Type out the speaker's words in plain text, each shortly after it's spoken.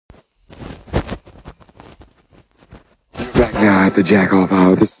Now at the Jack Off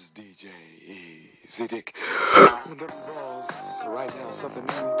Hour, this is DJ Easy Dick. On them balls right now, something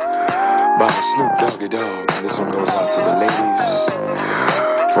new by Snoop Doggy Dogg. And this one goes out to the ladies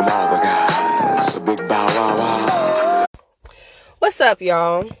from all the guys. A big bow wow wow. What's up,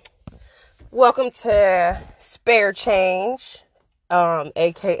 y'all? Welcome to Spare Change,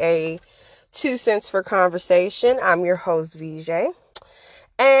 aka 2 Cents for Conversation. I'm your host, VJ.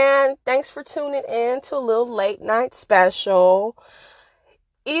 And thanks for tuning in to a little late night special.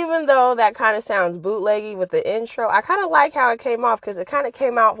 Even though that kind of sounds bootleggy with the intro, I kind of like how it came off because it kind of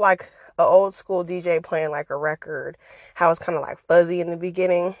came out like an old school DJ playing like a record. How it's kind of like fuzzy in the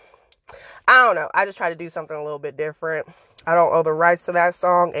beginning. I don't know. I just try to do something a little bit different. I don't owe the rights to that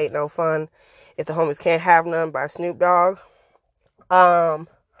song. Ain't no fun if the homies can't have none by Snoop Dogg.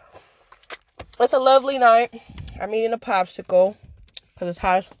 It's a lovely night. I'm eating a popsicle because it's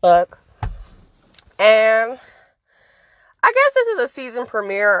hot as fuck. And I guess this is a season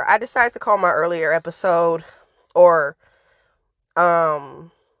premiere. I decided to call my earlier episode or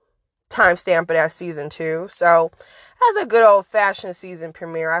timestamp it as season 2. So as a good old fashioned season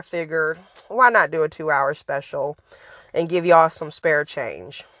premiere, I figured why not do a 2-hour special and give y'all some spare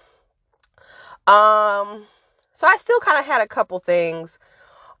change. So I still kind of had a couple things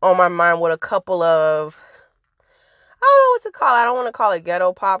on my mind with a couple of, I don't know what to call it. I don't want to call it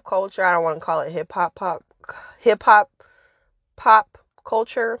ghetto pop culture. I don't want to call it hip hop pop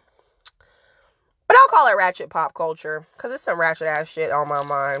culture. But I'll call it ratchet pop culture because there's some ratchet ass shit on my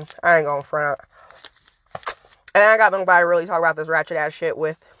mind. I ain't gonna front. And I got nobody to really talk about this ratchet ass shit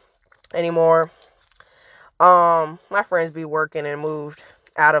with anymore. My friends be working and moved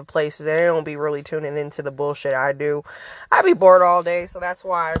out of places and they don't be really tuning into the bullshit I do. I be bored all day, so that's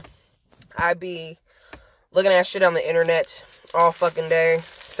why I be looking at shit on the internet all fucking day.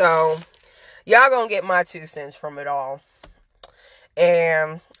 So y'all gonna get my 2 cents from it all.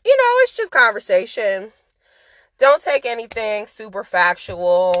 And it's just conversation. Don't take anything super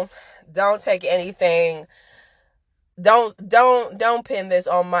factual. Don't take anything. Don't pin this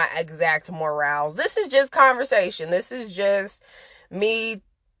on my exact morals. This is just conversation. This is just me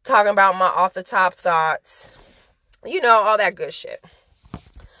talking about my off the top thoughts. All that good shit.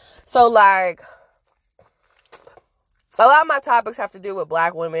 So like a lot of my topics have to do with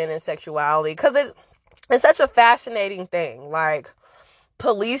black women and sexuality because it's such a fascinating thing. Like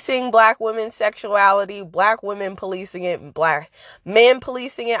policing black women's sexuality, black women policing it, black men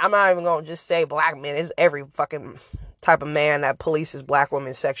policing it. I'm not even going to just say black men. It's every fucking type of man that polices black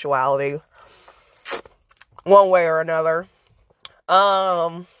women's sexuality one way or another.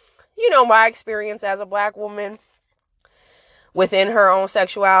 My experience as a black woman within her own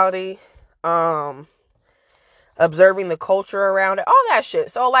sexuality, observing the culture around it, all that shit.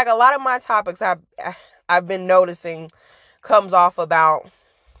 So like a lot of my topics I've been noticing comes off about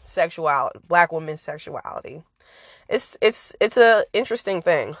sexuality, black women's sexuality. It's a interesting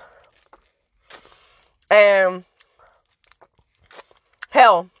thing. And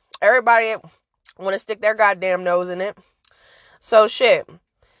hell, everybody want to stick their goddamn nose in it. So shit,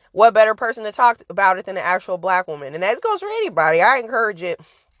 what better person to talk about it than an actual black woman? And that goes for anybody. I encourage it.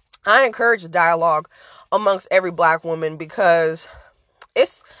 I encourage the dialogue amongst every black woman because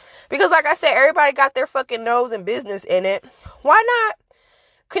like I said, everybody got their fucking nose and business in it. Why not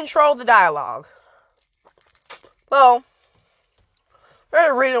control the dialogue? Well,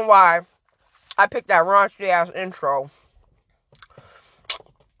 there's a reason why I picked that raunchy ass intro.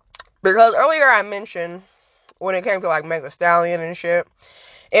 Because earlier I mentioned when it came to like Meg Thee Stallion and shit,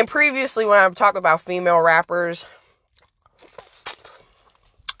 and previously when I talked about female rappers,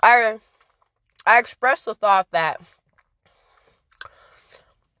 I expressed the thought that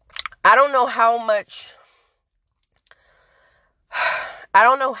I don't know how much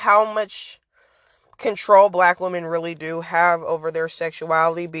control black women really do have over their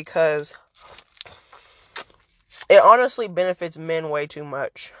sexuality because it honestly benefits men way too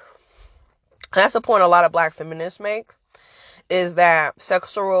much. That's the point a lot of black feminists make, is that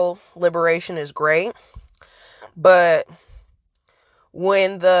sexual liberation is great, but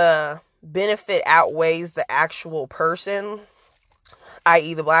when the benefit outweighs the actual person,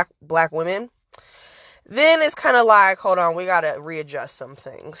 i.e. the black women, then it's kind of like, hold on, we gotta readjust some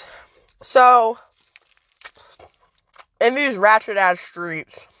things. So, in these ratchet ass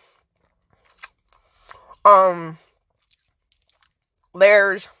streets,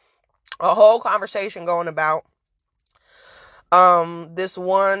 there's a whole conversation going about this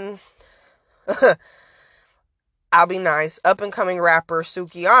one I'll be nice, up and coming rapper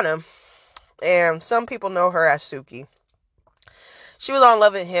Sukihana, and some people know her as Suki. She was on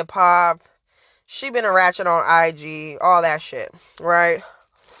Love and Hip Hop. She been a ratchet on IG, all that shit, right?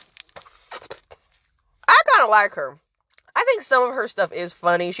 I kind of like her. I think some of her stuff is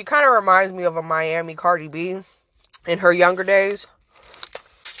funny. She kind of reminds me of a Miami Cardi B in her younger days.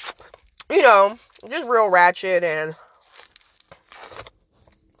 You know, just real ratchet and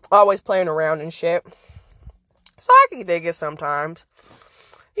always playing around and shit. So I can dig it sometimes.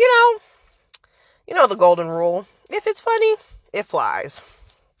 You know the golden rule. If it's funny, it flies.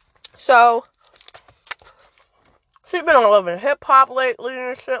 So, she's been on Love and Hip Hop lately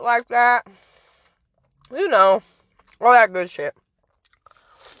and shit like that. You know, all that good shit.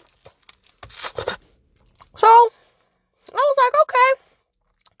 So, I was like, okay.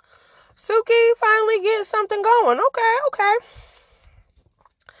 Suki finally getting something going. Okay.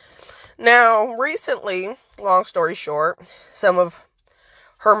 Now, recently, long story short, some of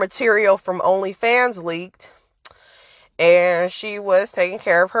her material from OnlyFans leaked. And she was taking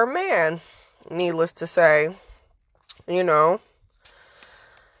care of her man. Needless to say. You know.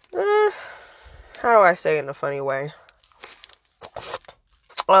 How do I say it in a funny way?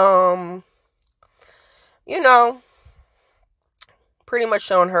 You know, pretty much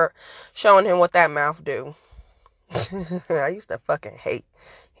showing him what that mouth do. I used to fucking hate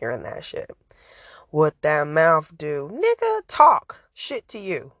hearing that shit. What that mouth do? Nigga, talk shit to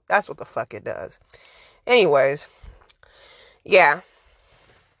you. That's what the fuck it does. Anyways, yeah.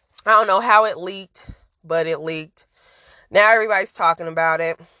 I don't know how it leaked, but it leaked. Now everybody's talking about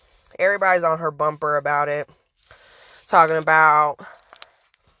it. Everybody's on her bumper about it. Talking about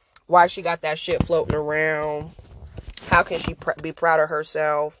why she got that shit floating around. How can she be proud of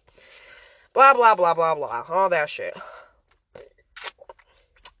herself? Blah, blah, blah, blah, blah. All that shit.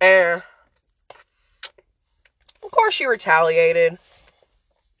 And, of course, she retaliated.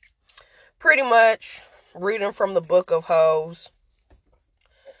 Pretty much reading from the book of hoes.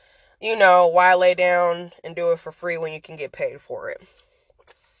 You know, why lay down and do it for free when you can get paid for it?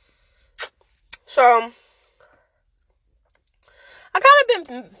 So, I kind of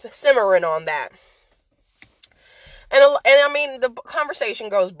been simmering on that. And I mean, the conversation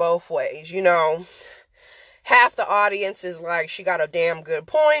goes both ways, you know. Half the audience is like, she got a damn good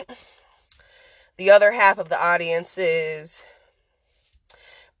point. The other half of the audience is,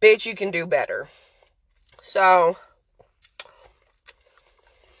 bitch, you can do better. So,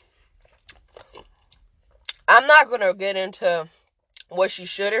 I'm not going to get into what she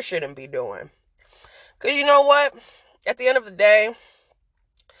should or shouldn't be doing. Because you know what? At the end of the day,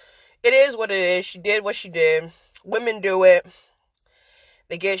 it is what it is. She did what she did. Women do it.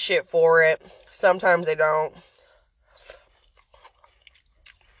 They get shit for it. Sometimes they don't.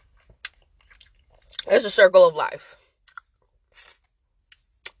 It's a circle of life.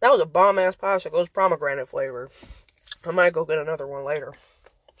 That was a bomb-ass popsicle. It was pomegranate flavor. I might go get another one later.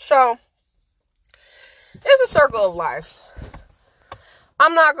 So, it's a circle of life.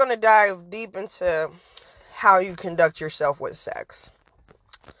 I'm not going to dive deep into how you conduct yourself with sex.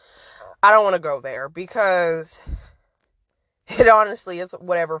 I don't want to go there because it honestly is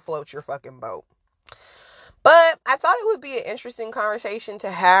whatever floats your fucking boat. But I thought it would be an interesting conversation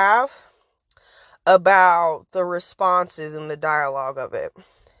to have about the responses and the dialogue of it.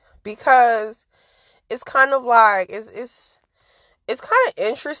 Because it's kind of like, it's kind of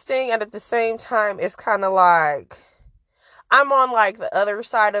interesting, and at the same time, it's kind of like, I'm on like the other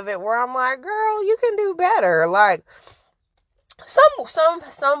side of it where I'm like, girl, you can do better. Like,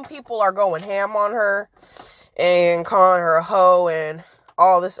 some people are going ham on her and calling her a hoe and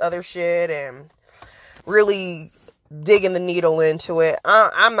all this other shit and really digging the needle into it.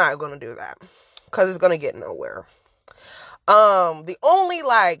 I'm not going to do that because it's going to get nowhere. The only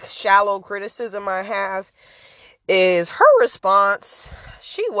like shallow criticism I have is her response.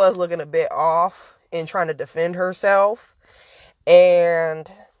 She was looking a bit off and trying to defend herself.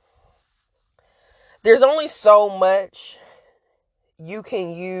 And there's only so much you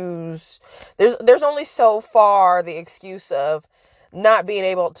can use. There's only so far the excuse of not being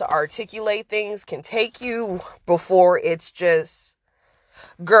able to articulate things can take you before it's just,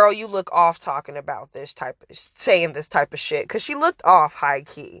 girl, you look off talking about saying this type of shit. Because she looked off high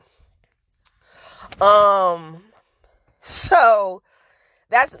key. So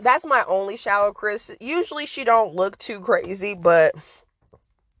that's my only shallow criticism. Usually she don't look too crazy, but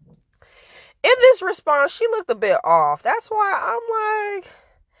in this response, she looked a bit off. That's why I'm like,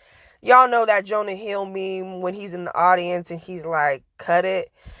 y'all know that Jonah Hill meme when he's in the audience and he's like, cut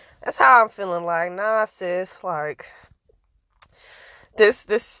it. That's how I'm feeling. Like, nah, sis, like, this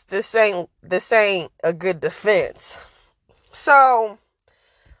ain't a good defense. So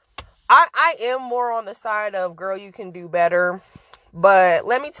I am more on the side of, girl, you can do better. But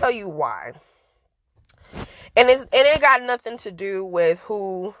let me tell you why. And it got nothing to do with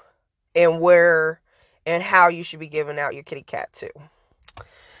who and where and how you should be giving out your kitty cat to.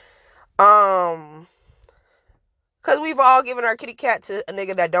 Because we've all given our kitty cat to a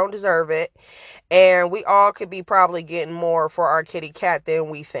nigga that don't deserve it. And we all could be probably getting more for our kitty cat than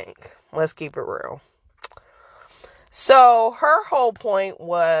we think. Let's keep it real. So her whole point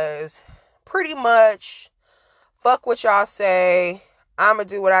was pretty much, fuck what y'all say. I'm going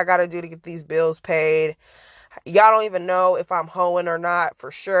to do what I got to do to get these bills paid. Y'all don't even know if I'm hoeing or not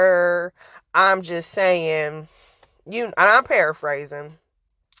for sure. I'm just saying, and I'm paraphrasing.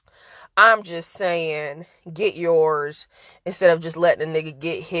 I'm just saying, get yours instead of just letting a nigga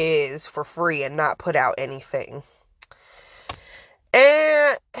get his for free and not put out anything.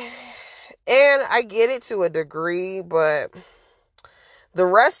 And I get it to a degree, but the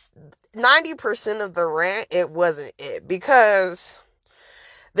rest, 90% of the rant, it wasn't it. Because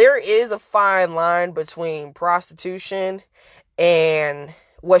there is a fine line between prostitution and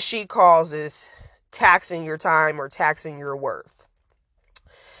what she calls is taxing your time or taxing your worth.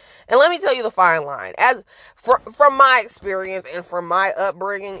 And let me tell you the fine line. As from my experience and from my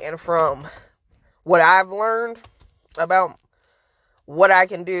upbringing and from what I've learned about what I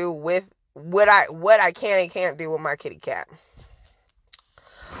can do with what I can and can't do with my kitty cat.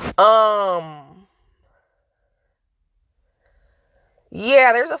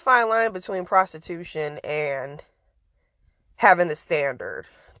 Yeah, there's a fine line between prostitution and having a standard.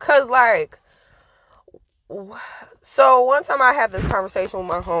 Cause like, so one time I had this conversation with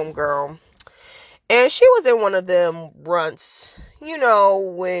my homegirl, and she was in one of them runts, you know,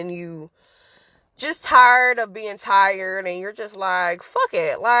 when you just tired of being tired and you're just like, fuck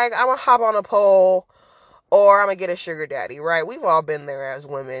it, like I'm gonna hop on a pole or I'm gonna get a sugar daddy, right? We've all been there as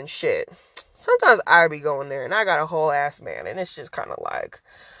women. Shit, sometimes I be going there and I got a whole ass man, and it's just kind of like,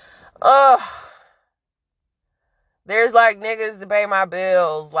 there's like niggas to pay my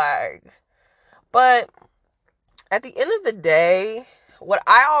bills, like. But at the end of the day, what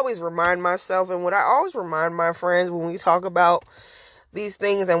I always remind myself and what I always remind my friends when we talk about these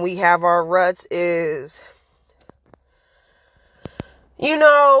things and we have our ruts is, you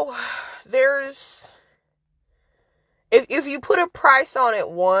know, there's, if you put a price on it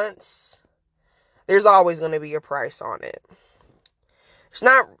once, there's always going to be a price on it. It's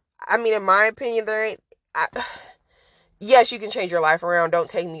not, I mean, in my opinion, there ain't, yes, you can change your life around, don't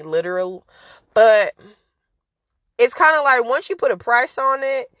take me literal, but it's kind of like once you put a price on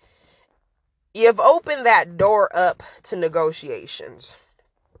it, you've opened that door up to negotiations.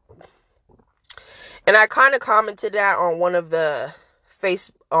 And I kind of commented that on one of the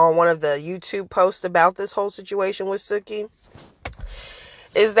YouTube posts about this whole situation with Suki.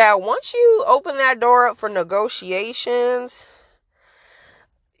 Is that once you open that door up for negotiations,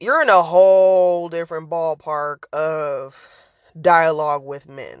 you're in a whole different ballpark of dialogue with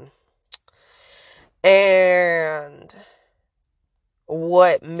men. And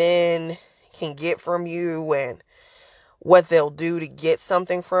what men can get from you and what they'll do to get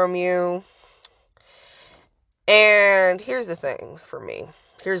something from you. And here's the thing for me.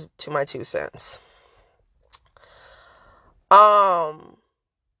 Here's to my 2 cents. I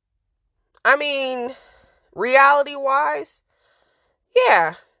mean, reality-wise,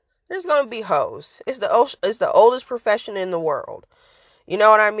 yeah, there's gonna be hoes. It's the oldest profession in the world. You know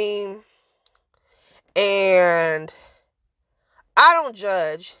what I mean? And I don't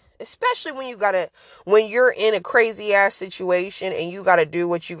judge, especially when you're in a crazy ass situation and you gotta do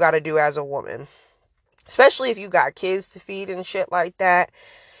what you gotta do as a woman. Especially if you got kids to feed and shit like that,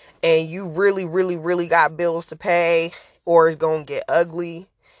 and you really, really, really got bills to pay, or it's gonna get ugly.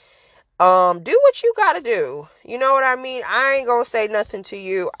 Do what you gotta do. You know what I mean? I ain't gonna say nothing to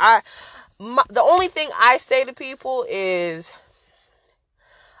you. The only thing I say to people is,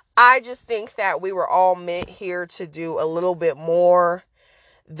 I just think that we were all meant here to do a little bit more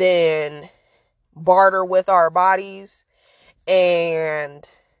than barter with our bodies. And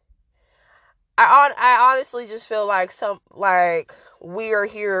I honestly just feel like we are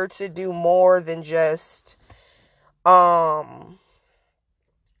here to do more than just,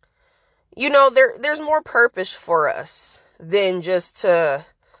 you know, there's more purpose for us than just to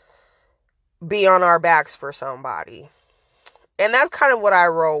be on our backs for somebody. And that's kind of what I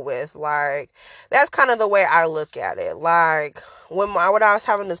roll with. Like, that's kind of the way I look at it. Like, when I was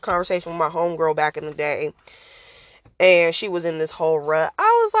having this conversation with my homegirl back in the day, and she was in this whole rut,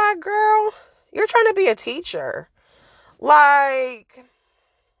 I was like, girl, you're trying to be a teacher. Like,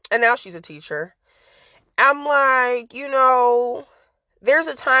 and now she's a teacher. I'm like, you know, there's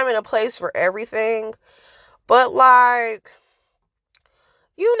a time and a place for everything. But like,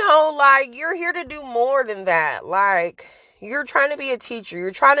 like, you're here to do more than that. Like, you're trying to be a teacher.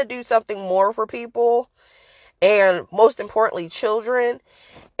 You're trying to do something more for people, and most importantly, children.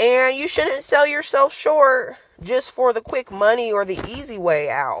 And you shouldn't sell yourself short just for the quick money or the easy way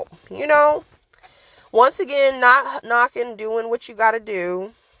out. Once again, not knocking doing what you got to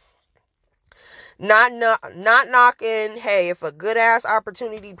do. Not knocking, hey, if a good ass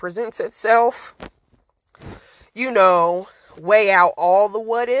opportunity presents itself, weigh out all the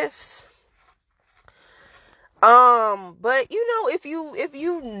what ifs. But if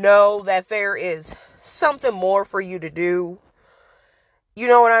you know that there is something more for you to do, you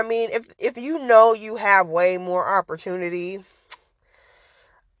know what I mean? If you know you have way more opportunity,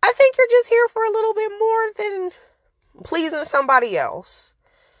 I think you're just here for a little bit more than pleasing somebody else.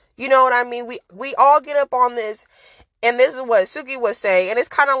 You know what I mean? We all get up on this, and this is what Suki was saying, and it's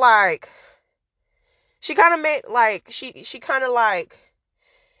kind of like she kind of made like she kind of like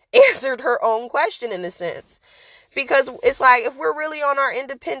answered her own question in a sense. Because it's like, if we're really on our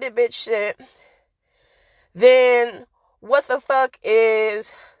independent bitch shit, then what the fuck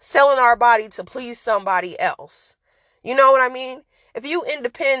is selling our body to please somebody else? You know what I mean? If you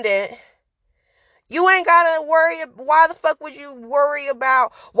independent, you ain't gotta worry. Why the fuck would you worry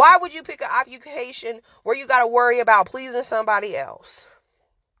about? Why would you pick an occupation where you gotta worry about pleasing somebody else?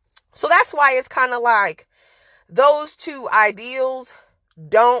 So that's why it's kind of like those two ideals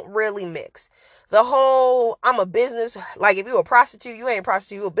don't really mix. The whole, I'm a business, like if you a prostitute, you ain't a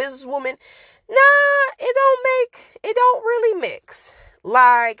prostitute, you a businesswoman. Nah, it don't really mix.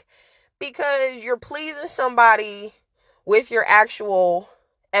 Like, because you're pleasing somebody with your actual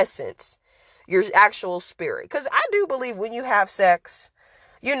essence, your actual spirit. Because I do believe when you have sex,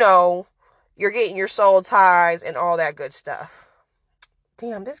 you're getting your soul ties and all that good stuff.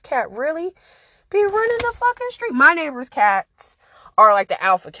 Damn, this cat really be running the fucking street. My neighbor's cats are like the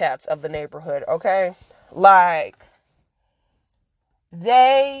alpha cats of the neighborhood, okay? Like,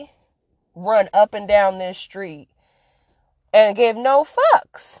 they run up and down this street and give no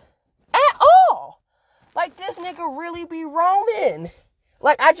fucks at all. Like, this nigga really be roaming.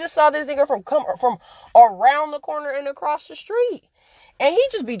 Like, I just saw this nigga from around the corner and across the street. And he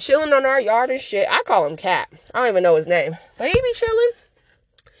just be chilling on our yard and shit. I call him Cat. I don't even know his name. But he be chilling.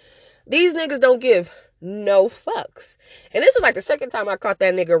 These niggas don't give no fucks. And this is like the second time I caught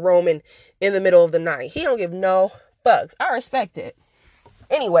that nigga roaming in the middle of the night. He don't give no fucks. I respect it.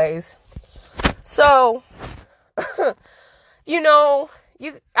 Anyways, so, yeah,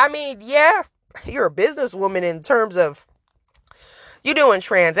 you're a businesswoman in terms of you doing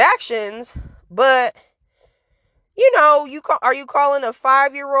transactions, but, are you calling a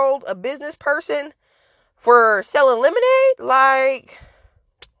 5-year-old a business person for selling lemonade? Like,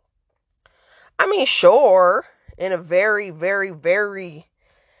 sure, in a very, very, very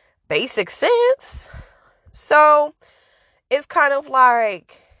basic sense. So, it's kind of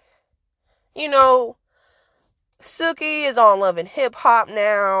like, Suki is on Love and Hip Hop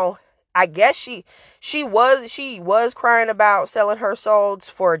now. I guess she was crying about selling her soul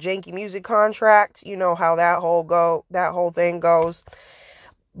for a janky music contract. You know how that whole thing goes.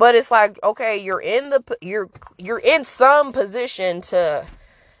 But it's like, okay, you're in some position to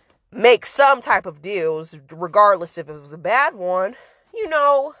make some type of deals, regardless if it was a bad one,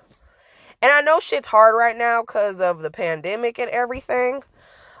 And I know shit's hard right now because of the pandemic and everything.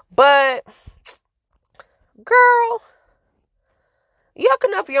 But, girl,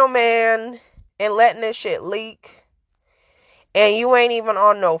 yucking up your man and letting this shit leak, and you ain't even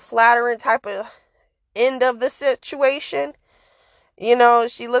on no flattering type of end of the situation.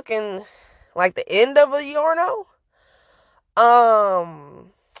 She looking like the end of a Yorno.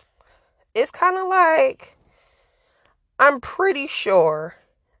 It's kind of like, I'm pretty sure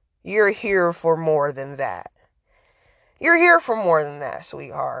you're here for more than that. You're here for more than that,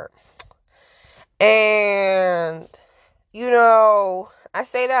 sweetheart. And, I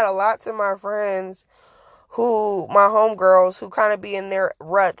say that a lot to my friends my homegirls who kind of be in their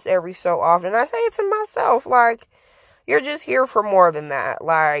ruts every so often. I say it to myself, like, you're just here for more than that.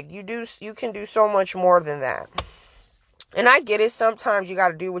 Like, you can do so much more than that. And I get it. Sometimes you got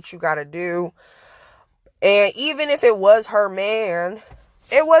to do what you got to do. And even if it was her man,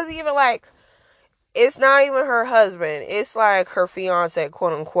 it wasn't even like, it's not even her husband. It's like her fiance,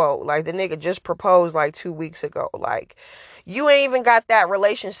 quote unquote. Like, the nigga just proposed like 2 weeks ago. Like, you ain't even got that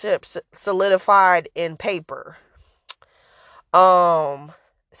relationship solidified in paper. So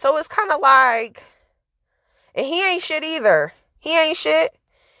it's kind of like, and he ain't shit either. He ain't shit.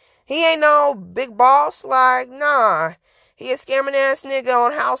 He ain't no big boss. Like, nah. He a scamming ass nigga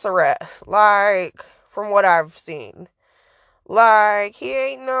on house arrest. Like, from what I've seen. Like, he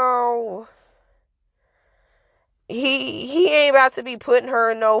ain't no... He ain't about to be putting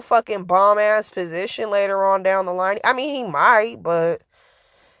her in no fucking bomb-ass position later on down the line. I mean, he might, but...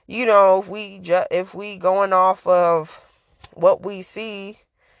 You know, if we going off of what we see...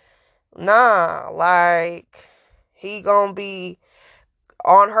 Nah, like... He gonna be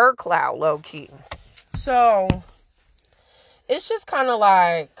on her clout, low-key. So... It's just kind of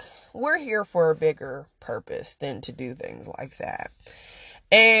like, we're here for a bigger purpose than to do things like that.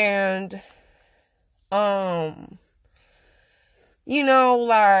 And, you know,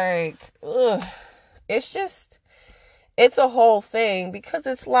 like, it's a whole thing, because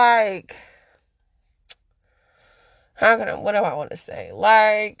it's like, what do I want to say?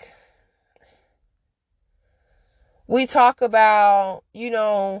 Like, we talk about, you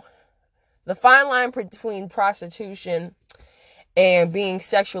know, the fine line between prostitution and being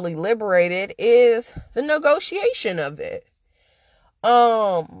sexually liberated is the negotiation of it.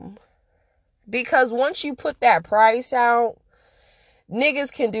 Because once you put that price out,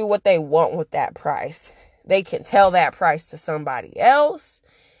 niggas can do what they want with that price. They can tell that price to somebody else.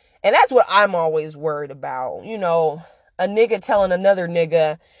 And that's what I'm always worried about. You know, a nigga telling another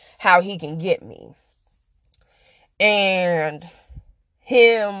nigga how he can get me. And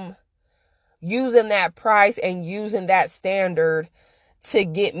him using that price and using that standard to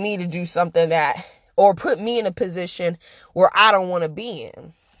get me to do something that, or put me in a position where I don't want to be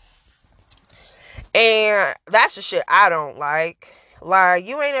in. And that's the shit I don't like. Like,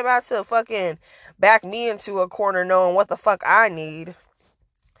 you ain't about to fucking back me into a corner knowing what the fuck I need.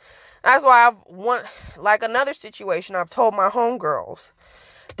 That's why like another situation, I've told my homegirls,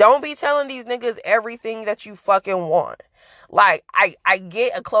 don't be telling these niggas everything that you fucking want. Like, I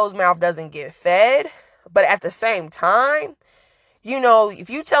get a closed mouth doesn't get fed, but at the same time, you know, if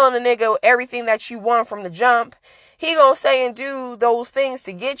you telling a nigga everything that you want from the jump, he gonna say and do those things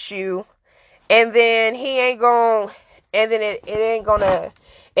to get you, and then he ain't gonna, and then it ain't gonna,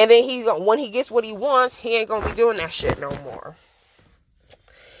 and then when he gets what he wants, he ain't gonna be doing that shit no more.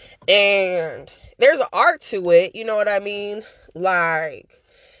 And there's an art to it, you know what I mean? Like,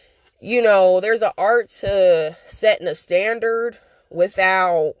 you know, there's an art to setting a standard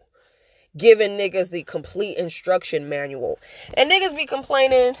without giving niggas the complete instruction manual. And niggas be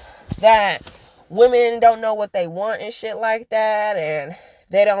complaining that women don't know what they want and shit like that, and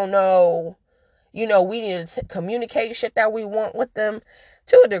they don't know, you know, we need to communicate shit that we want with them.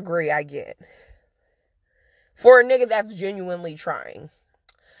 To a degree, I get. For a nigga that's genuinely trying.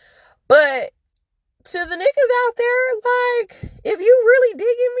 But to the niggas out there, like, if you really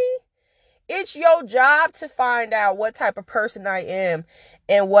digging me, it's your job to find out what type of person I am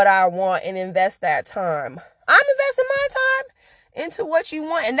and what I want, and invest that time. I'm investing my time into what you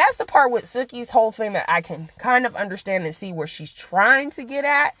want. And that's the part with Suki's whole thing that I can kind of understand and see where she's trying to get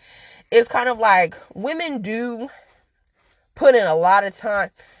at. It's kind of like, women do put in a lot of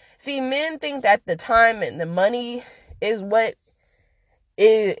time. See, men think that the time and the money is what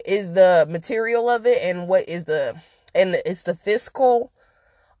is the material of it, and what is it's the fiscal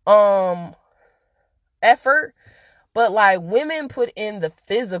effort. But like, women put in the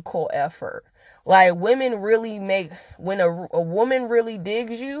physical effort. Like, women really when a woman really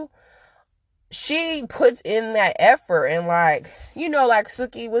digs you, she puts in that effort. And like, you know, like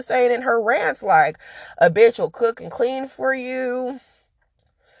Suki was saying in her rants, like, a bitch will cook and clean for you,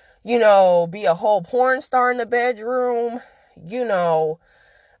 you know, be a whole porn star in the bedroom, you know,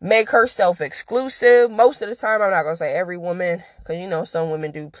 make herself exclusive. Most of the time, I'm not gonna say every woman, because, you know, some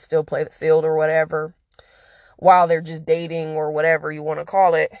women do still play the field or whatever while they're just dating or whatever you want to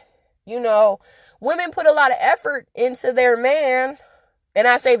call it. You know, women put a lot of effort into their man. And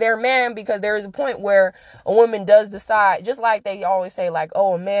I say their man because there is a point where a woman does decide, just like they always say, like,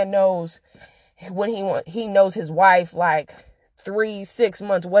 oh, a man knows when he knows his wife, like 3-6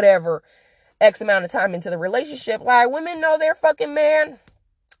 months, whatever, X amount of time into the relationship. Like, women know their fucking man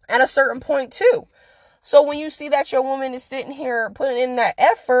at a certain point too. So when you see that your woman is sitting here putting in that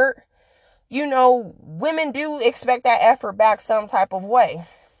effort, you know, women do expect that effort back some type of way.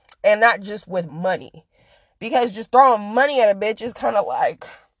 And not just with money. Because just throwing money at a bitch is kind of like,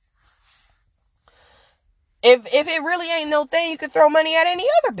 if it really ain't no thing, you could throw money at any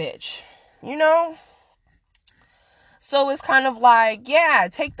other bitch, you know? So it's kind of like, yeah,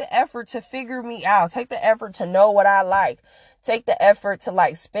 take the effort to figure me out. Take the effort to know what I like. Take the effort to,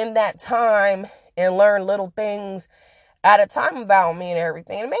 like, spend that time and learn little things at a time about me and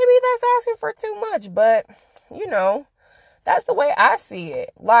everything. And maybe that's asking for too much, but, you know, that's the way I see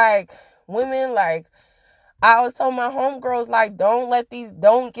it. Like, women, like, I always told my homegirls, like, don't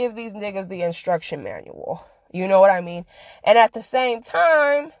give these niggas the instruction manual. You know what I mean? And at the same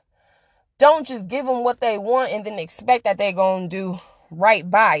time, don't just give them what they want and then expect that they're going to do right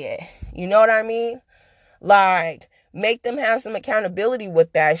by it. You know what I mean? Like, make them have some accountability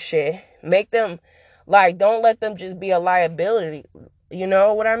with that shit. Make them, like, don't let them just be a liability. You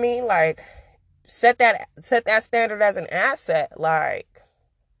know what I mean? Like, set that standard as an asset. Like,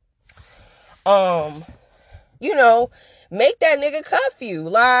 you know, make that nigga cuff you.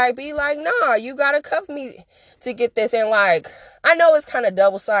 Like, be like, nah, you gotta cuff me to get this. And like, I know it's kind of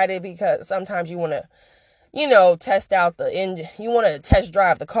double-sided because sometimes you want to, you know, test out the engine. You want to test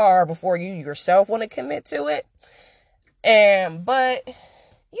drive the car before you yourself want to commit to it. But,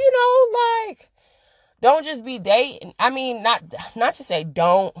 you know, like, don't just be dating. I mean, not to say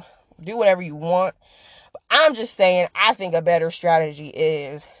don't do whatever you want. But I'm just saying, I think a better strategy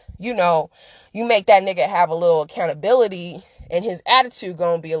is, you know, you make that nigga have a little accountability and his attitude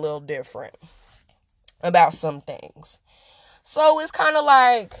gonna be a little different about some things. So it's kind of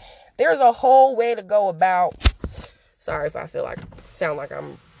like there's a whole way to go about. Sorry if I sound like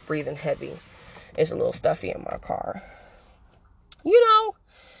I'm breathing heavy. It's a little stuffy in my car. You know,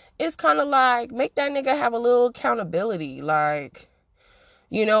 it's kind of like make that nigga have a little accountability. Like,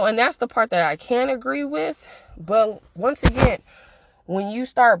 you know, and that's the part that I can't agree with. But once again, when you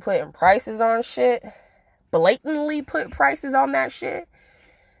start putting prices on shit, blatantly put prices on that shit,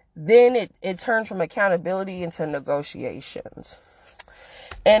 then it turns from accountability into negotiations.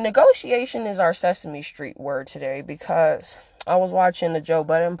 And negotiation is our Sesame Street word today because I was watching the Joe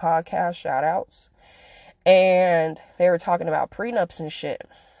Budden podcast, shout outs, and they were talking about prenups and shit.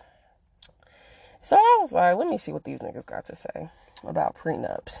 So I was like, let me see what these niggas got to say about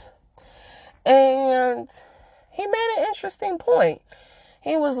prenups. And he made an interesting point.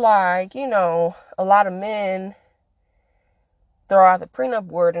 He was like, you know, a lot of men throw out the prenup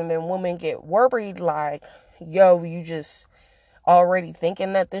word and then women get worried like, yo, you just already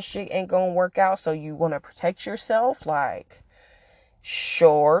thinking that this shit ain't gonna work out, so you want to protect yourself. Like,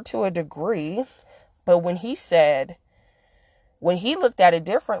 sure, to a degree. But when he looked at it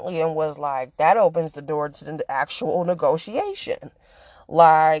differently and was like, that opens the door to the actual negotiation.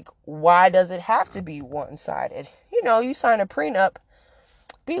 Like, why does it have to be one-sided? You know, you sign a prenup,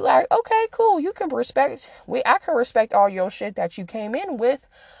 be like, okay, cool, I can respect all your shit that you came in with,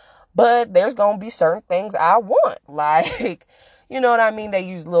 but there's gonna be certain things I want. Like, you know what I mean? They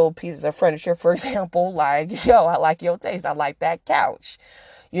use little pieces of furniture, for example, like, yo, I like your taste, I like that couch.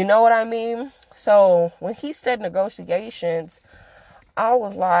 You know what I mean? So when he said negotiations, I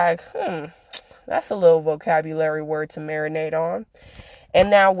was like, that's a little vocabulary word to marinate on. And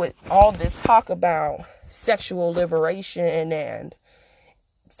now with all this talk about sexual liberation and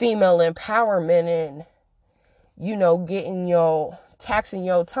female empowerment and, you know, taxing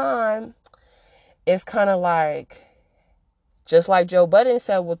your time, it's kind of like, just like Joe Budden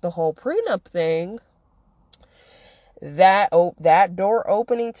said with the whole prenup thing, that door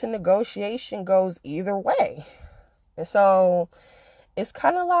opening to negotiation goes either way. And so it's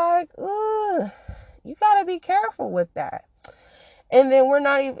kind of like, you gotta be careful with that. And then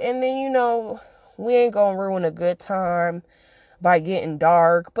you know, we ain't gonna ruin a good time by getting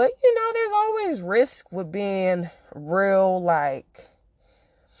dark. But, you know, there's always risk with being real, like,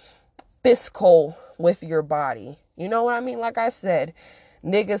 fiscal with your body. You know what I mean? Like I said,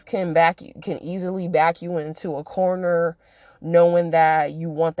 niggas can easily back you into a corner knowing that you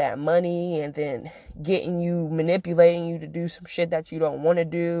want that money and then manipulating you to do some shit that you don't want to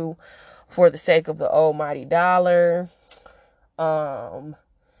do for the sake of the almighty dollar.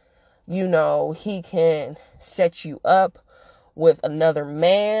 You know, he can set you up with another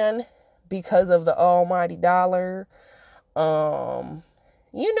man because of the almighty dollar. You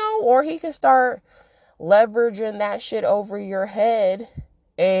know, or he can start leveraging that shit over your head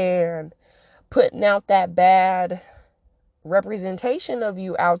and putting out that bad representation of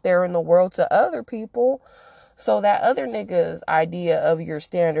you out there in the world to other people so that other niggas' idea of your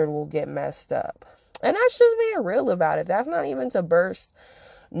standard will get messed up. And that's just being real about it. That's not even to burst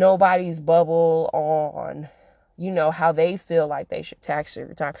nobody's bubble on, you know, how they feel like they should tax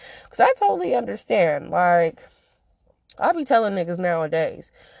your time. Because I totally understand. Like, I be telling niggas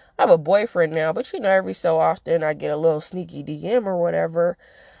nowadays, I have a boyfriend now, but you know, every so often I get a little sneaky DM or whatever.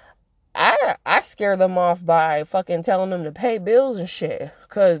 I scare them off by fucking telling them to pay bills and shit.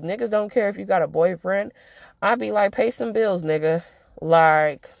 Because niggas don't care if you got a boyfriend. I be like, pay some bills, nigga.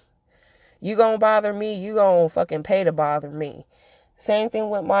 Like, you gonna bother me, you gonna fucking pay to bother me. Same thing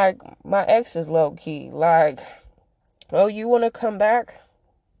with my exes, low key. Like, oh, you wanna come back?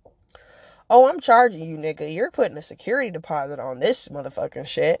 Oh, I'm charging you, nigga. You're putting a security deposit on this motherfucking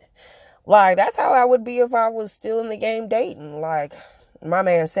shit. Like, that's how I would be if I was still in the game dating. Like, my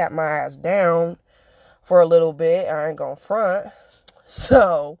man sat my ass down for a little bit. I ain't gonna front.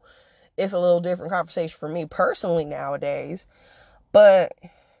 So, it's a little different conversation for me personally nowadays. But,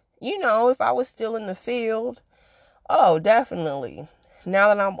 you know, if I was still in the field, oh, definitely.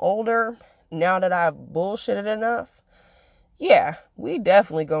 Now that I'm older, now that I've bullshitted enough, yeah, we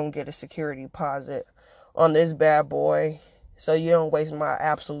definitely gonna get a security deposit on this bad boy so you don't waste my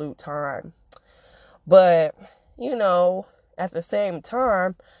absolute time. But, you know, at the same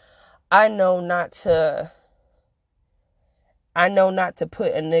time, I know not to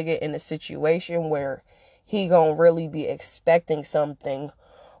put a nigga in a situation where he gonna really be expecting something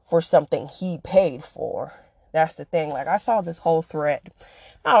for something he paid for. That's the thing. Like, I saw this whole thread.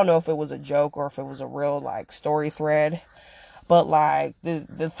 I don't know if it was a joke or if it was a real, like, story thread. But, like,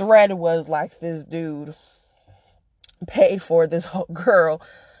 the thread was, like, this dude paid for this whole girl,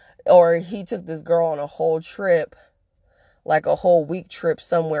 or he took this girl on a whole trip, like a whole week trip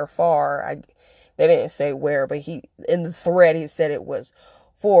somewhere far. They didn't say where, but in the thread, he said it was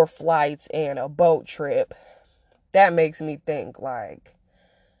 4 flights and a boat trip. That makes me think, like,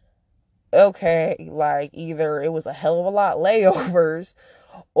 okay, like, either it was a hell of a lot layovers,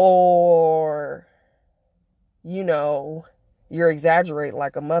 or, you know, you're exaggerating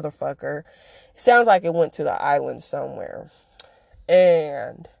like a motherfucker. Sounds like it went to the island somewhere.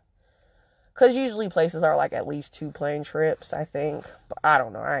 And, because usually places are like at least 2 plane trips, I think. But I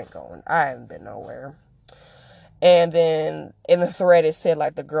don't know. I haven't been nowhere. And then in the thread, it said,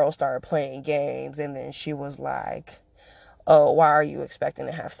 like, the girl started playing games. And then she was like, oh, why are you expecting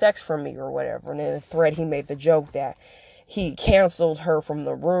to have sex from me or whatever? And in the thread, he made the joke that he canceled her from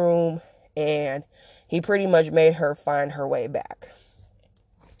the room. And he pretty much made her find her way back.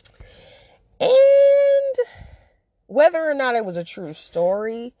 And whether or not it was a true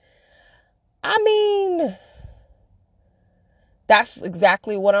story, I mean, that's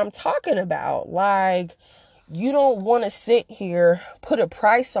exactly what I'm talking about. Like, you don't want to sit here, put a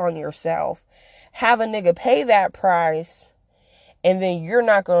price on yourself, have a nigga pay that price, and then you're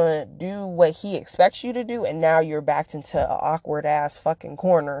not going to do what he expects you to do, and now you're backed into an awkward ass fucking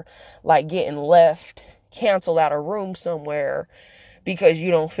corner, like getting left, canceled out a room somewhere because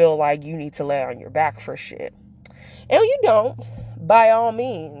you don't feel like you need to lay on your back for shit. And you don't. By all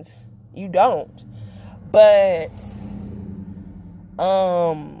means, you don't. But,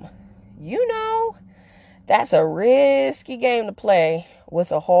 you know, that's a risky game to play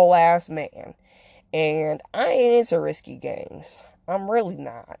with a whole ass man. And I ain't into risky games. I'm really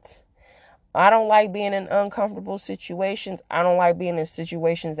not. I don't like being in uncomfortable situations. I don't like being in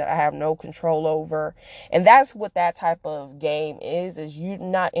situations that I have no control over. And that's what that type of game is you're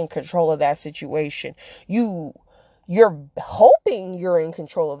not in control of that situation. You're hoping you're in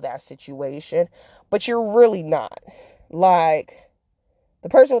control of that situation, but you're really not. Like, the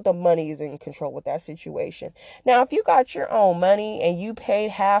person with the money is in control with that situation. Now, if you got your own money and you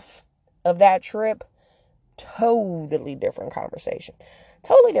paid half of that trip, totally different conversation.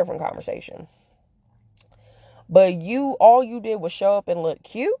 Totally different conversation. But all you did was show up and look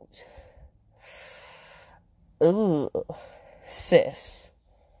cute. Ugh, sis.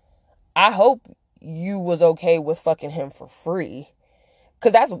 I hope you was okay with fucking him for free.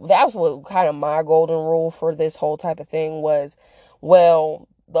 Because that's what kind of my golden rule for this whole type of thing was. Well,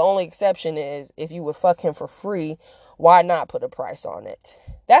 the only exception is if you would fuck him for free, why not put a price on it?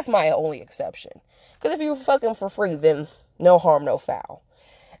 That's my only exception. Because if you fuck him for free, then no harm, no foul.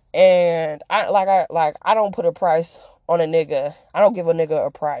 And I don't put a price on a nigga. I don't give a nigga a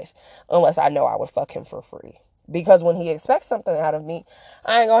price unless I know I would fuck him for free. Because when he expects something out of me,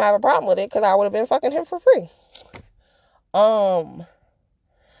 I ain't gonna have a problem with it because I would have been fucking him for free.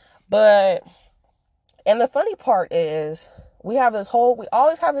 But, and the funny part is, we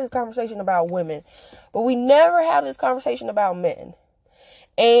always have this conversation about women, but we never have this conversation about men.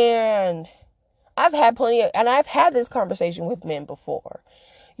 And I've had this conversation with men before.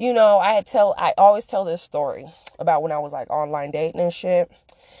 You know, I always tell this story about when I was like online dating and shit.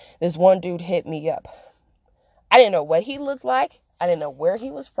 This one dude hit me up. I didn't know what he looked like. I didn't know where he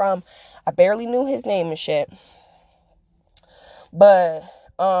was from. I barely knew his name and shit. But,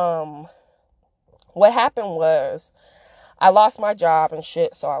 what happened was I lost my job and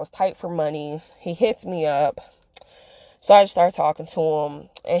shit, so I was tight for money. He hits me up. So I just started talking to him,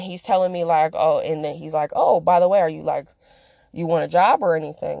 and he's telling me like, oh, and then he's like, oh, by the way, are you like, you want a job or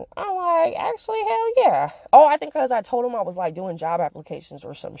anything? I'm like, actually, hell yeah. Oh, I think because I told him I was like doing job applications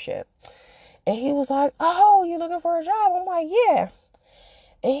or some shit. And he was like, oh, you looking for a job? I'm like, yeah.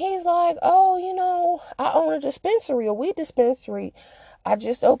 And he's like, oh, you know, I own a weed dispensary. I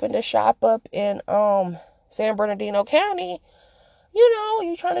just opened a shop up in San Bernardino County.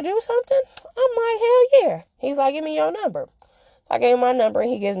 You trying to do something? I'm like, hell yeah. He's like, give me your number. So I gave him my number and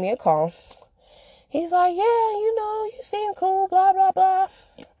he gives me a call. He's like, yeah, you seem cool, blah, blah, blah.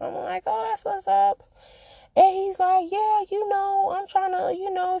 I'm like, oh, that's what's up. And he's like, yeah, I'm trying to,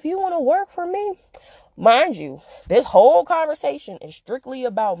 if you want to work for me. Mind you, this whole conversation is strictly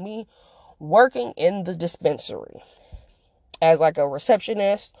about me working in the dispensary as like a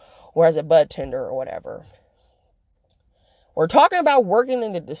receptionist or as a bud tender or whatever. We're talking about working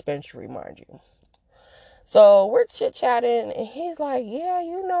in the dispensary, mind you. So we're chit-chatting, and he's like, yeah,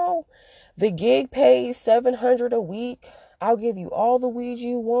 the gig pays $700 a week. I'll give you all the weed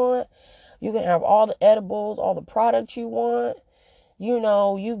you want. You can have all the edibles, all the products you want.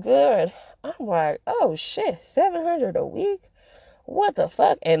 You good. I'm like, oh shit, $700 a week? What the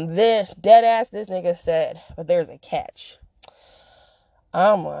fuck? And then, dead ass, this nigga said, but there's a catch.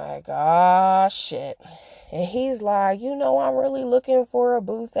 I'm like, ah, shit. And he's like, I'm really looking for a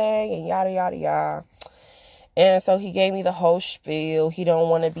boo thing and yada, yada, yada. And so he gave me the whole spiel. He don't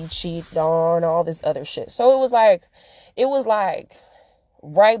want to be cheated on, all this other shit. So it was like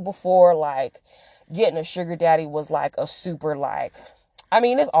right before like getting a sugar daddy was like a super like, I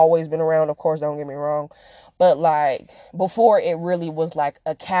mean, it's always been around, of course, don't get me wrong. But like before it really was like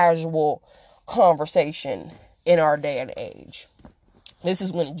a casual conversation in our day and age. This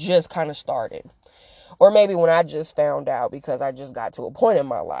is when it just kind of started. Or maybe when I just found out because I just got to a point in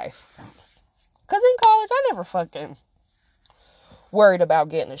my life. Because in college, I never fucking worried about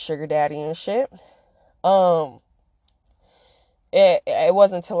getting a sugar daddy and shit. It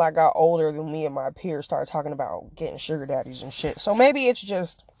wasn't until I got older than me and my peers started talking about getting sugar daddies and shit. So maybe it's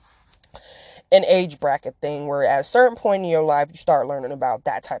just an age bracket thing where at a certain point in your life, you start learning about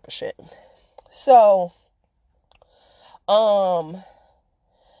that type of shit. So,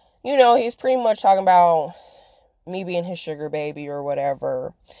 he's pretty much talking about me being his sugar baby or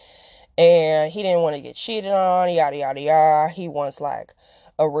whatever. And he didn't want to get cheated on, yada, yada, yada. He wants like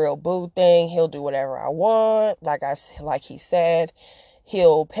a real boo thing. He'll do whatever I want. Like he said,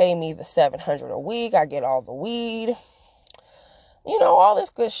 he'll pay me the $700 a week. I get all the weed. All this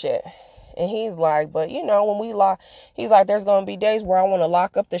good shit. And he's like, but when we he's like, there's going to be days where I want to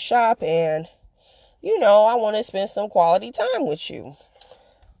lock up the shop and, I want to spend some quality time with you.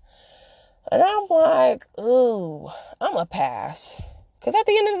 And I'm like, ooh, I'm a pass. Because at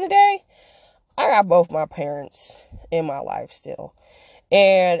the end of the day, I got both my parents in my life still.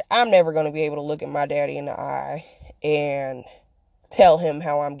 And I'm never going to be able to look at my daddy in the eye and tell him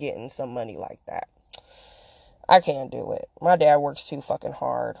how I'm getting some money like that. I can't do it. My dad works too fucking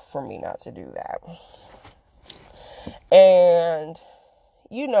hard for me not to do that. And,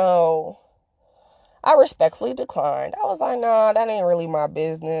 I respectfully declined. I was like, nah, that ain't really my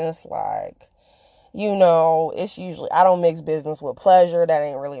business. Like, it's usually, I don't mix business with pleasure. That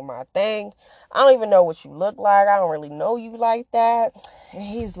ain't really my thing. I don't even know what you look like. I don't really know you like that. And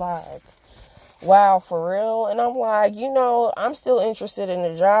he's like, wow, for real? And I'm like, I'm still interested in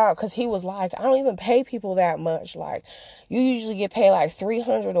the job. Because he was like, I don't even pay people that much. Like, you usually get paid like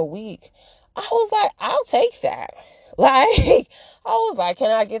 $300 a week. I was like, I'll take that. Like, I was like, can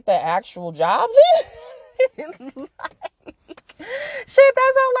I get the actual job then? Shit,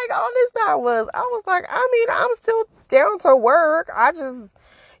 that's how like honest I was. I was like, I mean, I'm still down to work.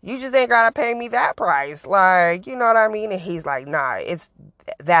 You just ain't gotta pay me that price. Like, you know what I mean? And he's like, nah, it's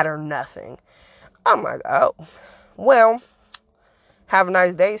that or nothing. I'm like, oh, well, have a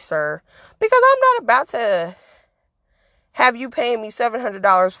nice day, sir. Because I'm not about to have you paying me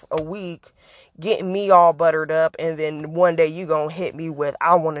 $700 a week, getting me all buttered up, and then one day you gonna hit me with,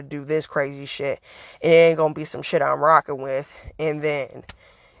 I want to do this crazy shit, and it ain't gonna be some shit I'm rocking with, and then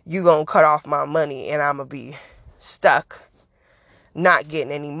you gonna cut off my money, and I'm gonna be stuck not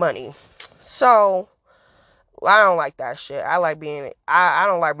getting any money. So I don't like that shit. I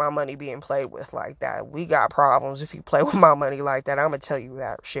don't like my money being played with like that. We got problems if you play with my money like that. I'm gonna tell you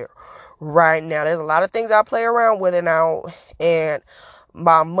that shit right now. There's a lot of things I play around with it now, and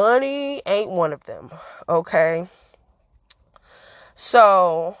my money ain't one of them. Okay.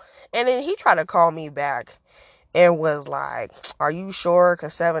 So, and then he tried to call me back and was like, are you sure?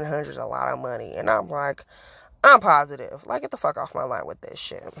 Because $700 is a lot of money. And I'm like, I'm positive. Like, get the fuck off my line with this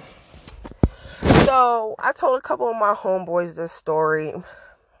shit. So I told a couple of my homeboys this story,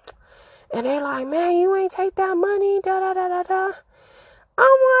 and they're like, man, you ain't take that money, da da da da da. I'm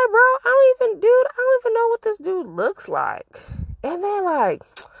like, bro, I don't even know what this dude looks like. And they're like,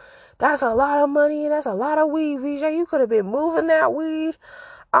 that's a lot of money, that's a lot of weed, VJ. You could have been moving that weed.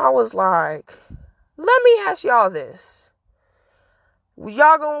 I was like, let me ask y'all this.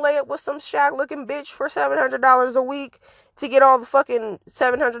 Y'all gonna lay up with some Shaq looking bitch for $700 a week to get all the fucking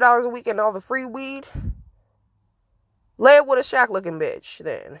 $700 a week and all the free weed? Lay up with a Shaq looking bitch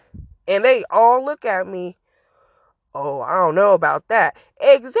then. And they all look at me, oh, I don't know about that.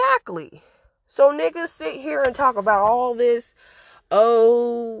 Exactly. So niggas sit here and talk about all this,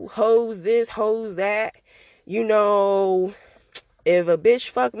 oh, hoes this, hoes that. You know, if a bitch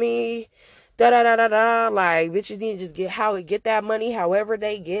fuck me, da-da-da-da-da, like, bitches need to just get that money however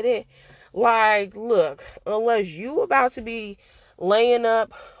they get it. Like, look, unless you about to be laying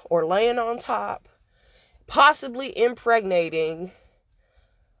up or laying on top, possibly impregnating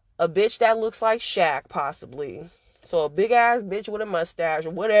a bitch that looks like Shaq, possibly. So a big ass bitch with a mustache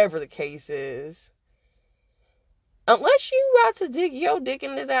or whatever the case is. Unless you about to dig your dick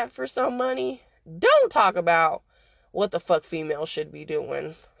into that for some money, don't talk about what the fuck females should be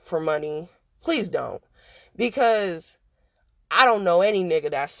doing for money. Please don't. Because I don't know any nigga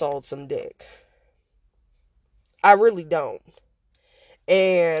that sold some dick. I really don't.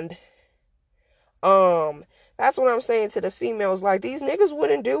 And that's what I'm saying to the females. Like, these niggas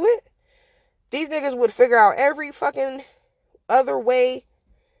wouldn't do it. These niggas would figure out every fucking other way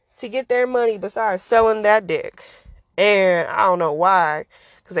to get their money besides selling that dick. And I don't know why,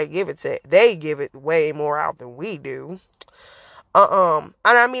 because they give it way more out than we do. And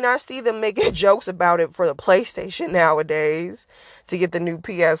I mean, I see them making jokes about it for the PlayStation nowadays to get the new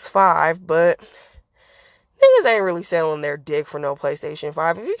PS5, but niggas ain't really selling their dick for no PlayStation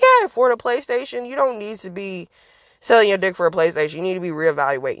 5. If you can't afford a PlayStation, you don't need to be selling your dick for a PlayStation. You need to be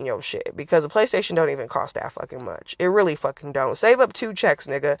reevaluating your shit, because a PlayStation don't even cost that fucking much. It really fucking don't. Save up 2 checks,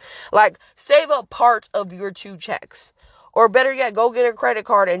 nigga. Like, save up parts of your 2 checks. Or better yet, go get a credit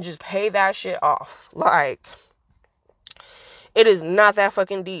card and just pay that shit off. Like, it is not that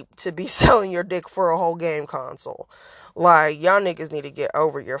fucking deep to be selling your dick for a whole game console. Like, y'all niggas need to get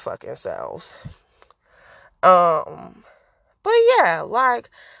over your fucking selves. But yeah, like,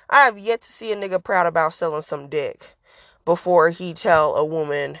 I have yet to see a nigga proud about selling some dick before he tell a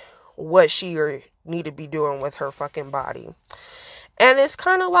woman what she or need to be doing with her fucking body. And it's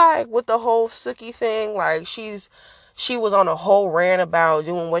kind of like with the whole Suki thing, like, she was on a whole rant about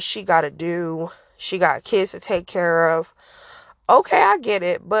doing what she got to do. She got kids to take care of. Okay, I get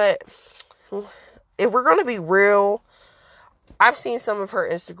it, but if we're going to be real, I've seen some of her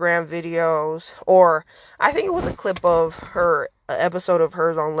Instagram videos, or I think it was a clip of her, an episode of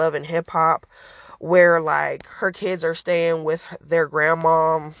hers on Love and Hip Hop, where, like, her kids are staying with their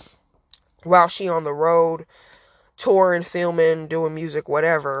grandma while she on the road, touring, filming, doing music,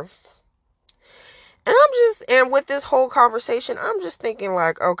 whatever. And with this whole conversation, I'm just thinking,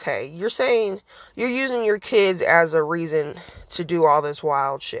 like, okay, you're saying you're using your kids as a reason to do all this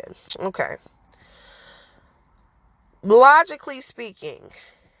wild shit. Okay. Logically speaking,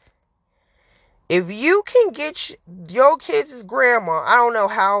 if you can get your kids' grandma, I don't know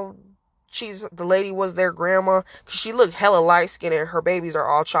how the lady was their grandma, because she looked hella light-skinned and her babies are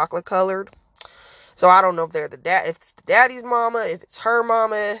all chocolate colored. So I don't know if if it's the daddy's mama, if it's her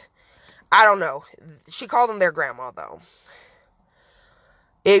mama. I don't know. She called them their grandma, though.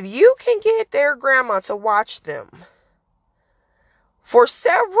 If you can get their grandma to watch them for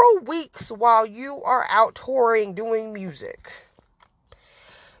several weeks while you are out touring doing music,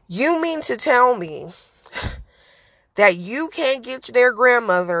 you mean to tell me that you can't get their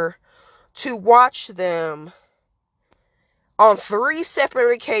grandmother to watch them on 3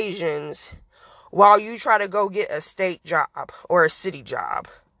 separate occasions while you try to go get a state job or a city job?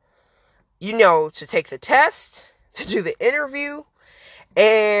 You know, to take the test, to do the interview,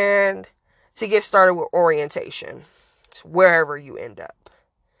 and to get started with orientation, wherever you end up.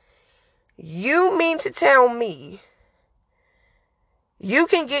 You mean to tell me you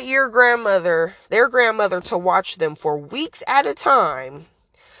can get their grandmother to watch them for weeks at a time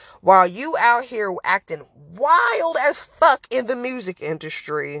while you out here acting wild as fuck in the music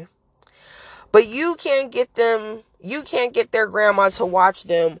industry, but you can't get their grandma to watch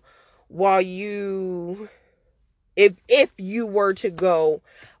them while if you were to go,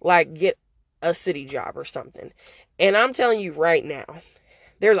 like, get a city job or something. And I'm telling you right now,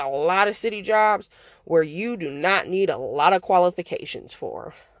 there's a lot of city jobs where you do not need a lot of qualifications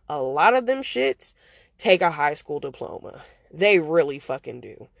for. A lot of them shits take a high school diploma. They really fucking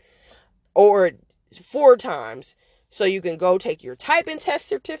do. Or 4 times. So you can go take your typing test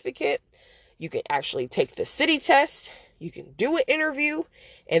certificate. You can actually take the city test. You can do an interview.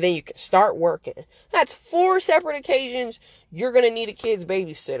 And then you can start working. That's 4 separate occasions you're going to need a kid's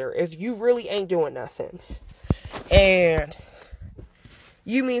babysitter if you really ain't doing nothing. And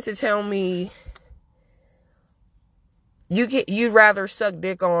you mean to tell me you'd rather suck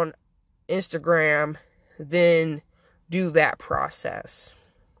dick on Instagram than do that process.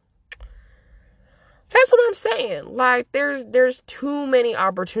 That's what I'm saying. Like, there's too many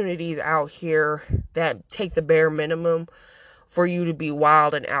opportunities out here that take the bare minimum for you to be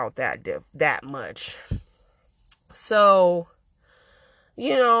wild and out that much. So,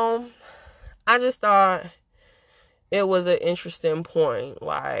 I just thought it was an interesting point.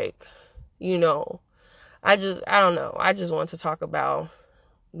 Like, I don't know. I just want to talk about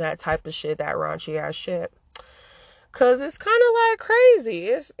that type of shit, that raunchy ass shit. Cause it's kind of like crazy.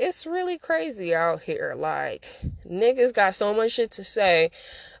 It's really crazy out here. Like, niggas got so much shit to say,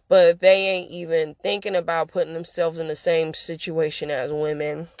 but they ain't even thinking about putting themselves in the same situation as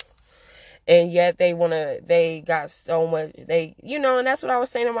women. And yet they got so much, and that's what I was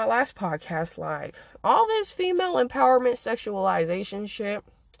saying in my last podcast. Like, all this female empowerment sexualization shit,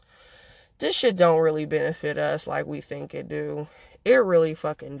 this shit don't really benefit us like we think it do. It really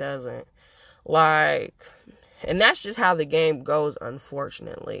fucking doesn't. Like, and that's just how the game goes,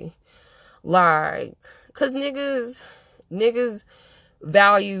 unfortunately. Like, cause niggas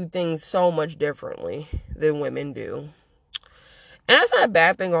value things so much differently than women do. And that's not a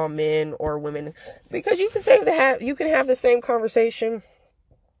bad thing on men or women, because you can have the same conversation.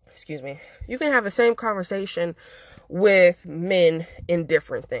 Excuse me. You can have the same conversation with men in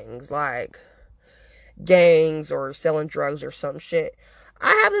different things, like gangs or selling drugs or some shit.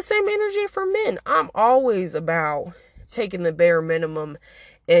 I have the same energy for men. I'm always about taking the bare minimum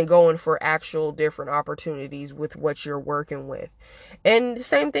and going for actual different opportunities with what you're working with. And the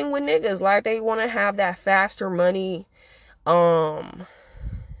same thing with niggas. Like, they want to have that faster money. The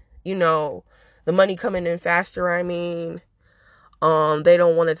money coming in faster, I mean. They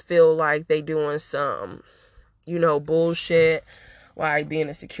don't want to feel like they doing some, bullshit, like being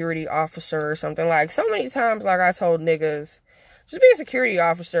a security officer or something. Like, so many times, like, I told niggas, just be a security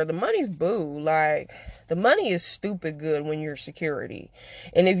officer. The money's boo. Like, the money is stupid good when you're security.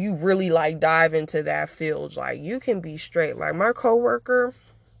 And if you really, like, dive into that field, like, you can be straight. Like, my coworker,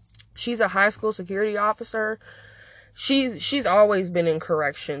 she's a high school security officer. She's always been in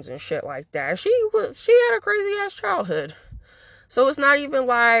corrections and shit like that. She had a crazy ass childhood. So it's not even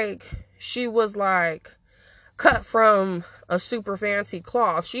like she was, like, cut from a super fancy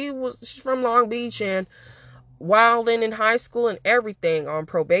cloth. She's from Long Beach and wilding in high school and everything, on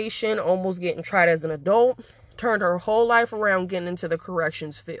probation, almost getting tried as an adult, turned her whole life around getting into the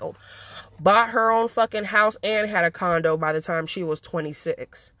corrections field, bought her own fucking house and had a condo by the time she was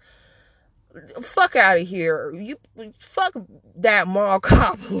 26. Fuck out of here. Fuck that mall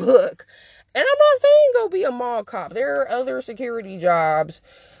cop look. And I'm not saying go be a mall cop. There are other security jobs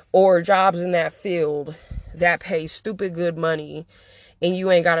or jobs in that field that pay stupid good money, and you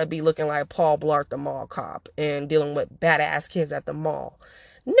ain't gotta be looking like Paul Blart the mall cop and dealing with badass kids at the mall.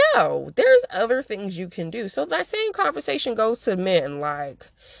 No, there's other things you can do. So that same conversation goes to men. Like,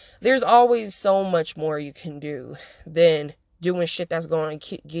 there's always so much more you can do than doing shit that's going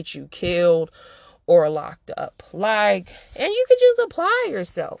to get you killed or locked up. Like, and you could just apply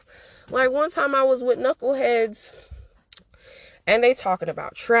yourself. Like, one time I was with knuckleheads and they talking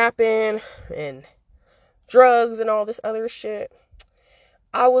about trapping and drugs and all this other shit.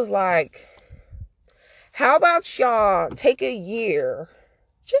 I was like, how about y'all take a year,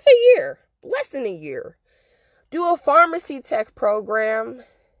 just a year, less than a year, do a pharmacy tech program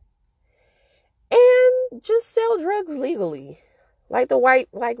and just sell drugs legally, like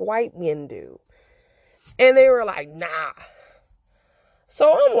white men do. And they were like, nah.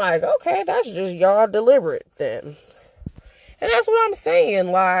 So I'm like, okay, that's just y'all deliberate then. And that's what I'm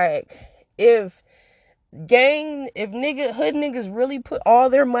saying. Like, if hood niggas really put all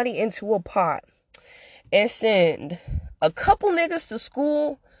their money into a pot and send a couple niggas to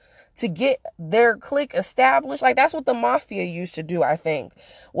school to get their clique established, like, that's what the mafia used to do, I think,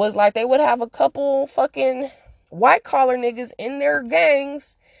 was like they would have a couple fucking white collar niggas in their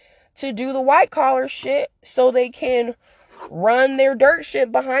gangs to do the white collar shit so they can run their dirt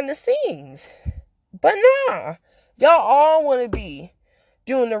shit behind the scenes. But nah, y'all all want to be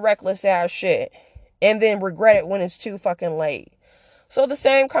doing the reckless ass shit and then regret it when it's too fucking late. So the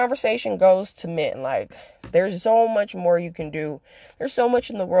same conversation goes to men. Like, there's so much more you can do. There's so much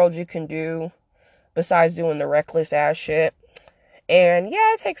in the world you can do besides doing the reckless ass shit. And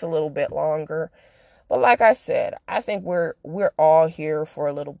yeah, it takes a little bit longer. But like I said, I think we're all here for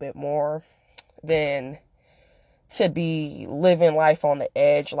a little bit more than to be living life on the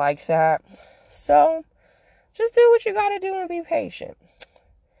edge like that. So just do what you gotta do and be patient.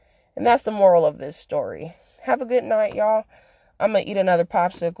 And that's the moral of this story. Have a good night, y'all. I'm gonna eat another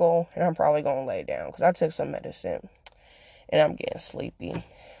popsicle and I'm probably gonna lay down because I took some medicine. and I'm getting sleepy.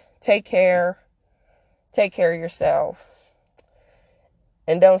 Take care. Take care of yourself.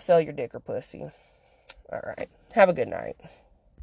 And don't sell your dick or pussy. All right. Have a good night.